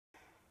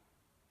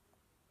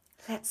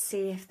let's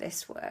see if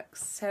this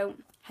works. So,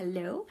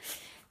 hello.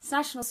 It's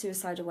National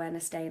Suicide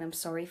Awareness Day, and I'm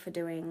sorry for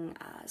doing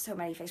so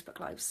many Facebook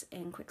Lives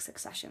in quick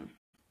succession.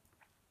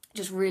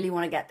 Just really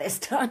want to get this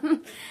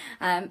done.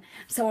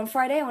 So on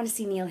Friday, I want to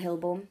see Neil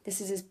Hilborn.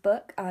 This is his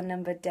book,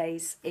 Unnumbered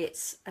Days.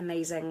 It's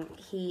amazing.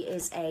 He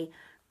is a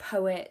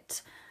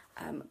poet,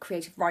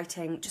 creative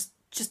writing,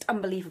 just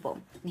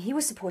unbelievable. And he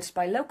was supported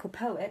by a local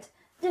poet,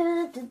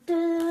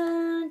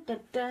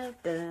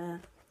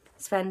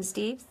 Sven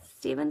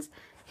Stevens.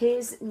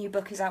 His new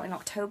book is out in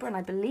October, and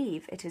I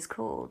believe it is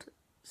called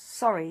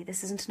Sorry,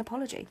 This Isn't an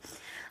Apology.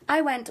 I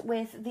went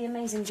with the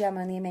amazing Gemma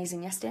and the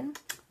amazing Yestin.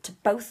 To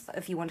both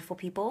of you wonderful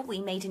people. We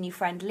made a new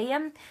friend,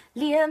 Liam.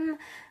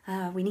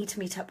 We need to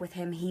meet up with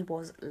him. He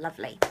was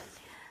lovely.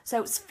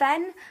 So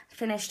Sven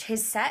finished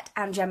his set,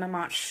 and Gemma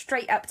marched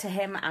straight up to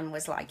him and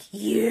was like,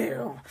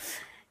 you.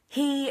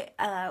 He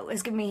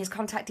was giving me his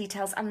contact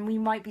details, and we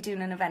might be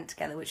doing an event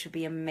together, which would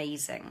be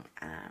amazing,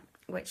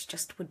 which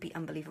just would be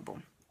unbelievable.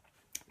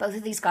 Both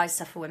of these guys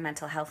suffer with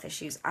mental health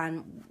issues,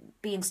 and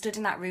being stood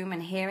in that room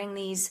and hearing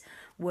these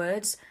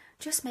words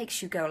just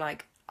makes you go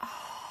like,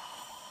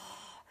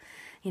 oh,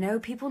 you know,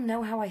 people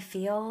know how I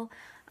feel.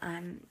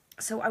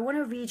 So I want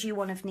to read you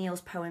one of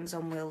Neil's poems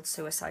on World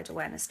Suicide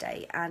Awareness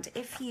Day, and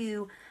if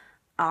you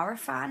are a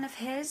fan of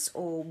his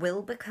or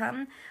will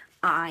become,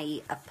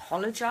 I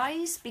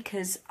apologise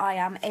because I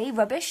am A,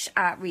 rubbish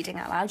at reading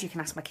out loud. You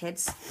can ask my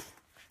kids.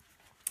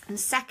 And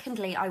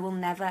secondly, I will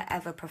never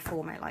ever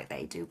perform it like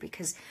they do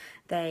because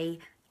they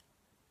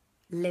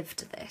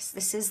lived this.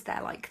 This is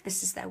their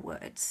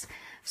words.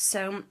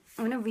 So I'm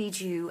going to read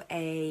you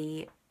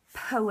a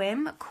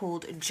poem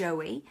called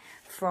Joey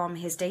from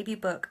his debut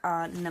book,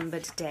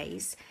 Unnumbered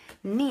Days.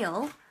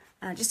 Neil,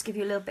 just to give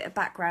you a little bit of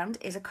background,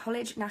 is a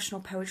college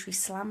national poetry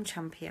slam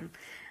champion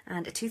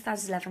and a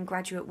 2011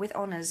 graduate with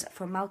honours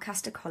from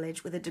Malcaster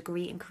College with a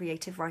degree in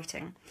creative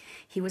writing.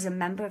 He was a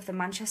member of the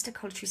Manchester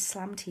Poetry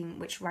Slam team,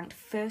 which ranked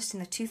first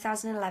in the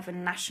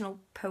 2011 National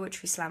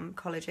Poetry Slam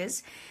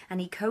Colleges, and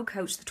he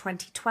co-coached the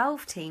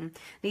 2012 team,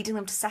 leading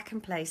them to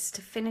second place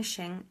to finished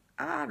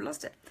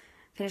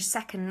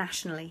second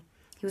nationally.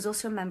 He was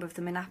also a member of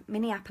the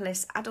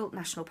Minneapolis Adult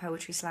National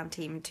Poetry Slam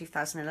team in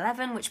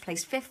 2011, which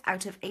placed 5th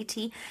out of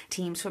 80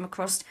 teams from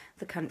across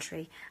the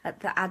country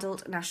at the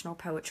Adult National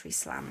Poetry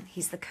Slam.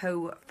 He's the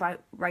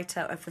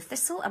co-writer of The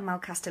Thistle and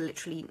Malcaster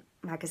Literacy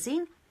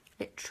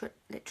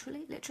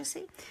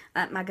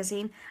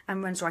magazine,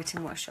 and runs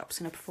writing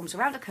workshops and performs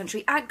around the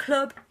country at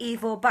Club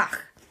Ivo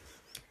Bach.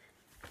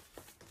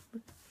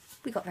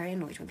 We got very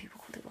annoyed when people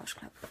called it Welsh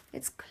Club.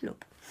 It's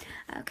Club.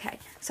 Okay,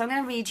 so I'm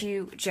going to read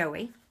you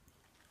Joey.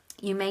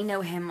 You may know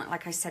him,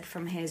 like I said,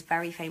 from his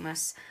very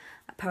famous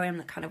poem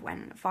that kind of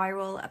went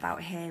viral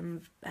about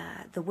him.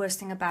 The worst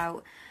thing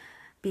about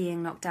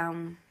being knocked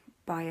down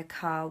by a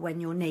car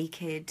when you're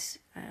naked,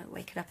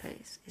 waking up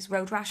is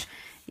road rash.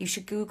 You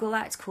should Google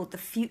that. It's called The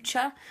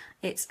Future.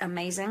 It's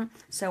amazing.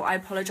 So I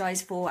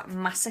apologise for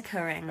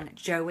massacring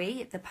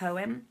Joey, the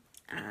poem.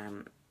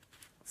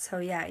 So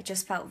yeah, it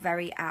just felt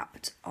very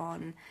apt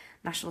on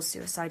National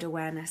Suicide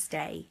Awareness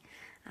Day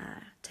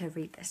to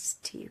read this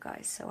to you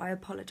guys. So I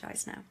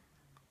apologise now.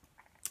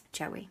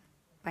 Joey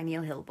by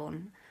Neil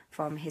Hilborn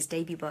from his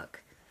debut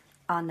book,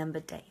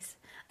 Unnumbered Days,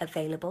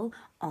 available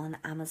on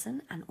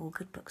Amazon and all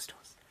good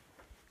bookstores.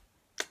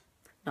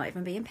 Not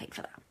even being paid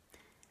for that.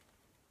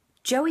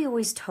 Joey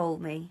always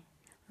told me,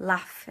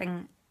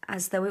 laughing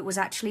as though it was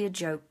actually a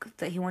joke,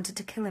 that he wanted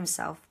to kill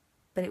himself,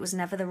 but it was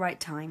never the right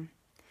time.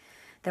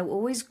 There were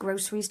always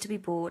groceries to be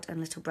bought and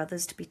little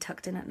brothers to be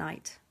tucked in at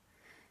night.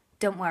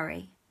 Don't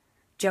worry,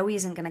 Joey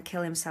isn't going to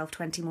kill himself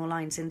 20 more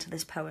lines into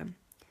this poem.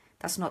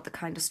 That's not the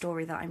kind of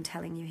story that I'm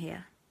telling you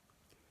here.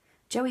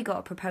 Joey got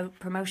a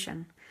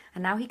promotion,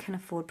 and now he can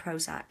afford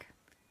Prozac.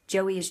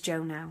 Joey is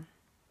Joe now.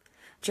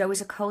 Joe is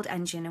a cold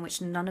engine in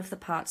which none of the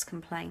parts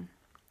complain.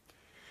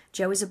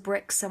 Joe is a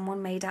brick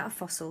someone made out of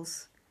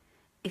fossils.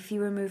 If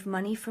you remove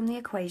money from the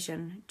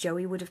equation,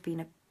 Joey would have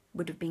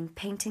been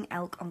painting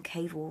elk on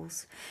cave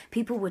walls.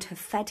 People would have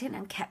fed him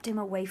and kept him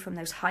away from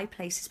those high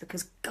places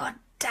because, god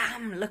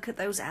damn, look at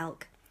those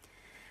elk.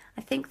 I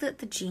think that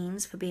the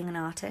genes for being an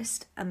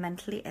artist and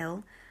mentally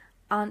ill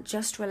aren't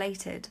just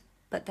related,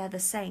 but they're the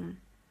same.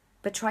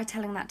 But try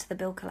telling that to the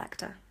bill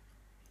collector.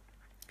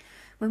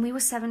 When we were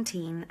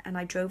 17 and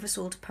I drove us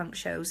all to punk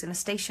shows in a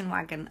station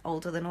wagon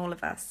older than all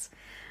of us,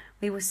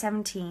 we were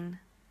 17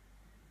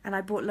 and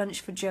I bought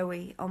lunch for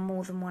Joey on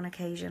more than one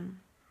occasion.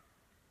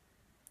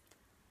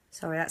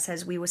 Sorry, that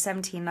says we were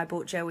 17 and I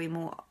bought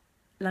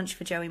lunch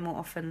for Joey more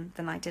often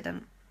than I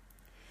didn't.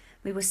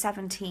 We were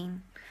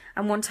 17,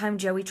 and one time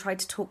Joey tried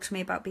to talk to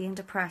me about being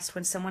depressed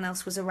when someone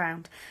else was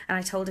around, and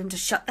I told him to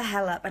shut the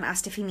hell up and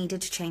asked if he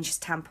needed to change his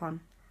tampon.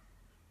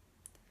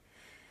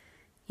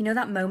 You know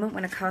that moment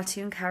when a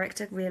cartoon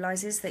character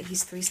realises that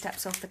he's 3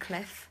 steps off the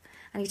cliff,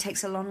 and he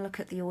takes a long look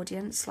at the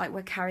audience like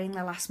we're carrying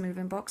the last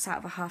moving box out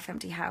of a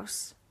half-empty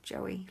house?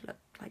 Joey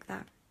looked like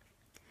that,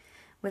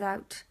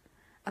 without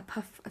a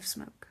puff of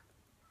smoke.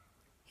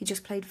 He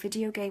just played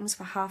video games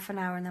for half an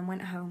hour and then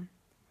went home.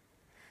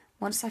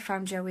 Once I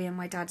found Joey in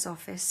my dad's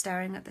office,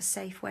 staring at the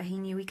safe where he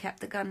knew he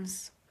kept the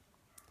guns.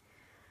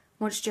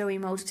 Once Joey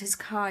moulded his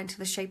car into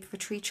the shape of a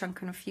tree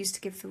trunk and refused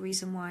to give the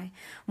reason why.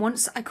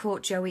 Once I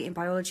caught Joey in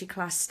biology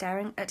class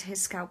staring at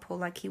his scalpel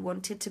like he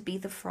wanted to be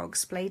the frog,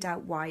 splayed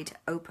out wide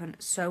open,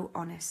 so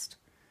honest.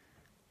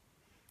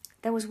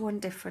 There was one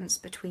difference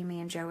between me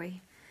and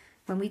Joey.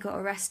 When we got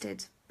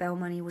arrested, bail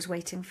money was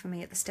waiting for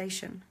me at the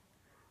station.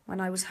 When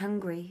I was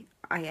hungry,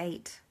 I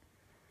ate.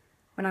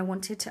 When I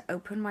wanted to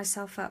open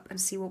myself up and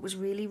see what was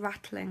really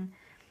rattling,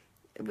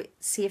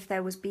 see if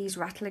there was bees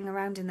rattling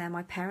around in there,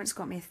 my parents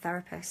got me a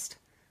therapist.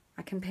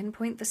 I can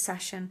pinpoint the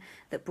session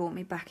that brought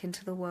me back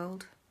into the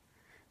world.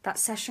 That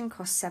session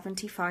cost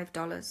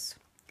 $75.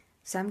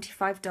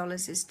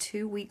 $75 is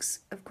 2 weeks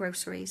of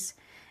groceries.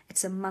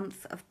 It's a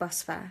month of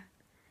bus fare.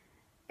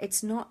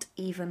 It's not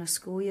even a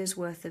school year's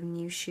worth of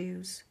new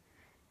shoes.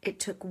 It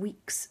took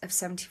weeks of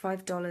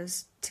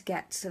 $75 to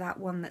get to that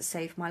one that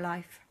saved my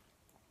life.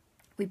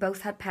 We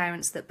both had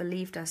parents that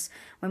believed us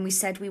when we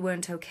said we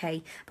weren't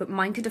okay, but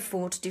mine could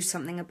afford to do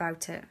something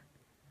about it.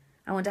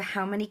 I wonder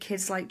how many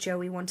kids like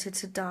Joey wanted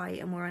to die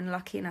and were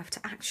unlucky enough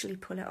to actually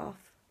pull it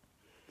off.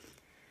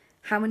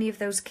 How many of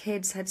those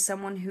kids had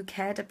someone who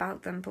cared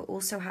about them but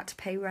also had to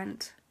pay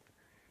rent?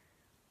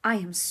 I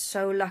am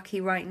so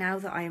lucky right now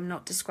that I am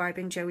not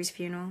describing Joey's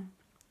funeral.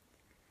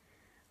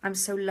 I'm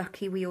so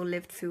lucky we all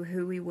lived through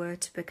who we were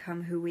to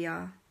become who we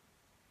are.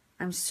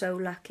 I'm so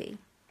lucky.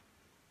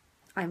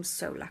 I'm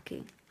so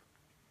lucky.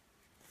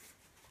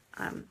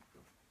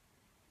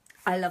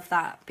 I love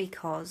that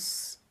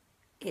because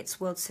it's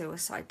World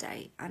Suicide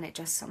Day and it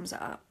just sums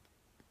it up.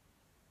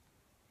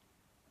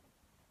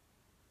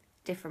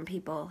 Different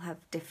people have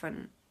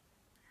different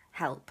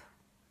help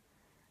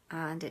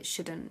and it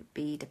shouldn't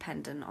be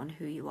dependent on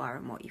who you are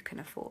and what you can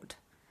afford.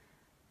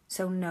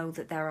 So know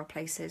that there are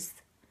places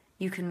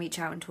you can reach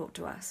out and talk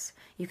to us.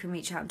 You can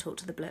reach out and talk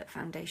to the Blurt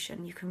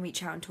Foundation. You can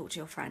reach out and talk to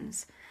your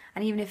friends.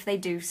 And even if they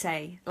do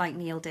say, like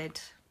Neil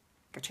did,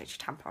 go change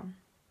your tampon.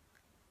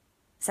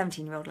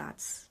 17-year-old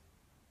lads,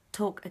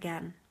 talk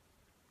again.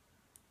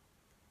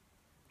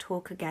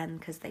 Talk again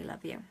because they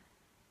love you.